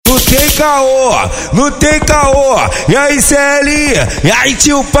tem caô, não tem caô. E aí, CL, e aí,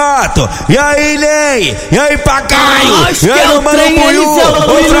 tio Pato, e aí, Ney, e aí, Pacaio, e aí, meu mano Buiu,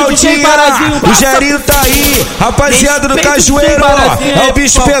 ô Fraldinha, o Gerinho tá aí, rapaziada do Cajueiro, é o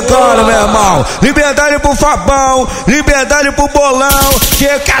bicho pegando, meu irmão. Liberdade pro Fabão, liberdade pro Bolão, que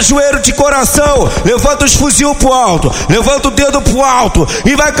é Cajueiro de coração. Levanta os fuzil pro alto, levanta o dedo pro alto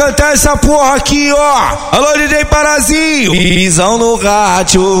e vai cantar essa porra aqui, ó. Alô, DJ Parazinho. Visão no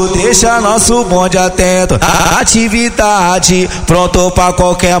rádio, deixa nosso bonde atento. Atividade, pronto pra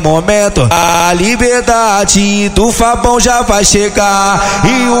qualquer momento. A liberdade do Fabão já vai chegar.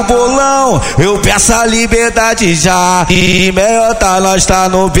 E o Bolão, eu peço a liberdade já. E meiota, nós tá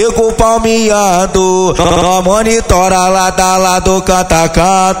no beco palmeando. Nós monitora lado a lado, canta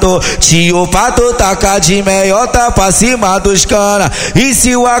canto. Tio Pato taca de meiota pra cima dos cana. E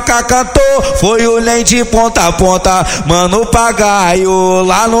se o AK cantou, foi o Ney de ponta a ponta. Mano Pagaio,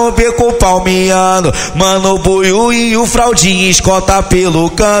 lá no beco palmeando. Mano Buiu e o Fraldinha escolta pelo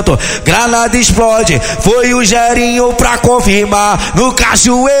canto. Granada explode, foi o Gerinho pra confirmar. No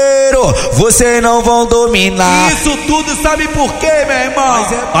Cajueiro, vocês não vão dominar. Isso tudo sabe por quê, meu irmão?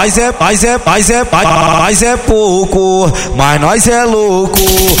 Mas é pouco, mas nós é louco.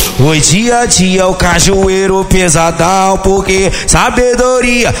 Hoje dia a dia o Cajueiro pesadão, porque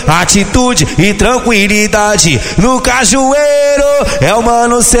sabedoria, atitude e tranquilidade no Cajueiro é o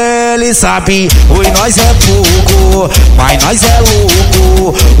mano CL, sabe? Oi, nós é pouco, mas nós é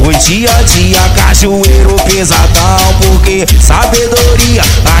louco. Hoje dia a dia Cajueiro pesadão, porque sabedoria,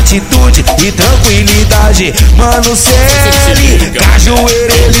 atitude e tranquilidade, mano CL,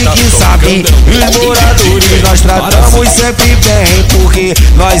 Cajueiro ele que sabe. Os moradores nós tratamos sempre bem, porque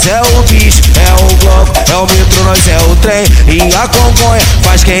nós é o bicho, é o bloco, é o metrô, nós é o trem. E acompanha,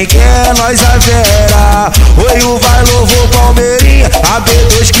 faz quem quer, nós a vera. Oi, o vai louvou Palmeirinha, a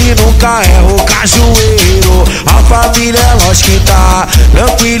B2 que nunca erra o Cajueiro. A família é nós que tá,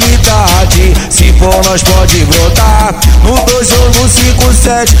 tranquilidade, se for nós pode brotar. No 2 ou no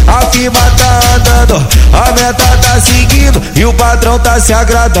 5-7, a firma tá andando, a meta tá seguindo e o patrão tá se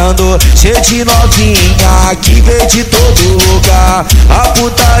agradando. Cheio de novinha que vem de todo lugar, a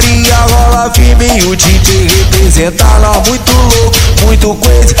putaria rola firme e o DJ representa nós. Muito louco, muito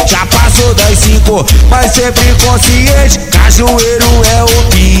crazy, já passou das 5, mas sempre consciente. Cajueiro é o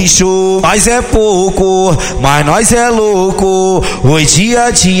bicho, mas é pouco, mas nós é louco. Hoje dia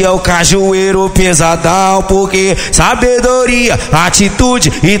a dia o Cajueiro pesadão, porque sabedoria,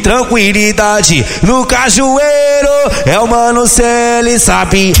 atitude e tranquilidade no Cajueiro é o mano CL,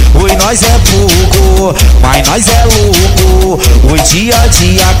 sabe? Oi, nós é pouco, mas nós é louco. Hoje dia a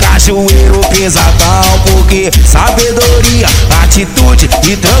dia Cajueiro pesadão, porque sabedoria, atitude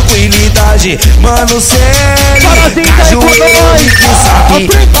e tranquilidade, mano CL, Cajueiro que sabe.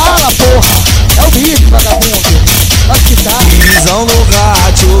 Prepara, porra, é o bicho, vagabundo. Visão no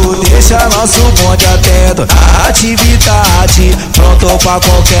rádio, deixa nosso bonde atento. Atividade, pronto pra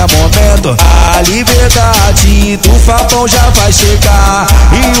qualquer momento. A liberdade do Fabão já vai chegar.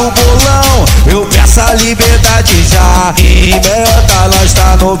 E o Bolão, eu peço a liberdade já. E meiota, nós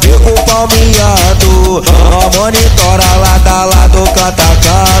tá no beco palmeando. Nós monitora lado a lado, canta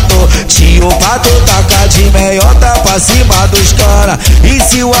canto. Tio Pato taca de meiota pra cima dos cana. E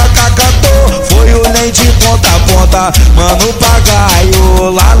se o AK cantou, foi o Ney de ponta a ponta. Mano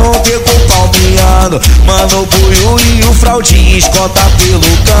Pagaio, lá no beco palmeando. Mano Buiu e o Fraldinha escolta pelo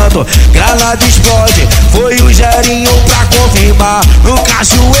canto. Granada explode, foi o Gerinho pra confirmar. No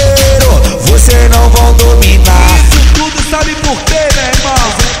Cajueiro, vocês não vão dominar. Isso tudo sabe por quê, meu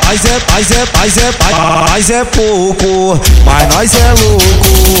irmão? Mas é pouco, mas nós é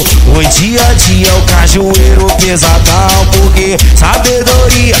louco. Hoje dia a dia o Cajueiro pesadão, porque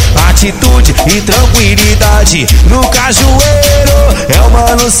sabedoria, atitude e tranquilidade no Cajueiro é o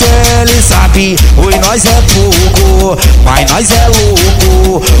mano CL, sabe? Oi, nós é pouco, mas nós é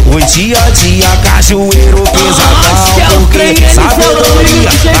louco. Hoje dia a dia Cajueiro pesadão, porque sabedoria,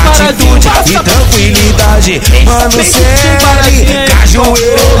 atitude e tranquilidade, mano CL,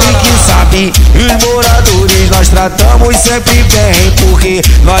 Cajueiro que sabe. Os moradores nós tratamos sempre bem, porque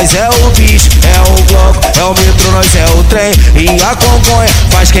nós é o bicho, é o bloco, é o metrô, nós é o trem. E acompanha,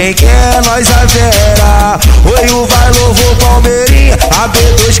 faz quem quer, nós a vera. Oi, o vai louvou Palmeirinha, a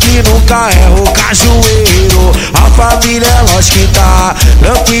B2 que nunca erra o Cajueiro. A família é nós que tá,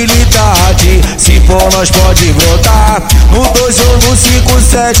 tranquilidade, se for nós pode brotar. No 2 ou no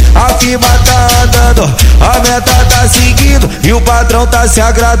 5-7, a firma tá andando, A meta tá seguindo e o patrão tá se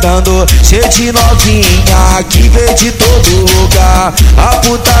agradando. Cheio de novinha que vem de todo lugar. A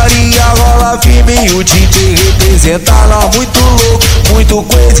putaria rola firme e o DJ representa lá muito louco, muito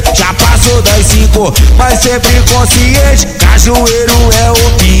crazy. Já passou das 5, mas sempre consciente. Cajueiro é o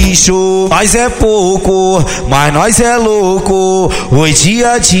bicho. Nós é pouco, mas nós é louco. Hoje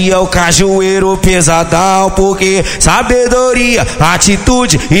dia a dia o cajueiro pesadão, porque sabedoria,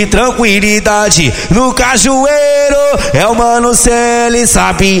 atitude e tranquilidade no cajueiro é o mano Celi,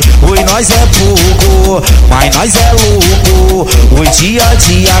 sabe? Oi, nós é pouco, mas nós é louco. Hoje dia a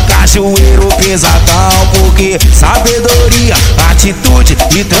dia cajueiro pesadão, porque sabedoria, atitude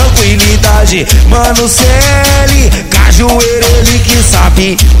e tranquilidade, mano Celi, cajueiro ele que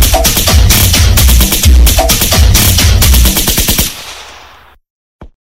sabe.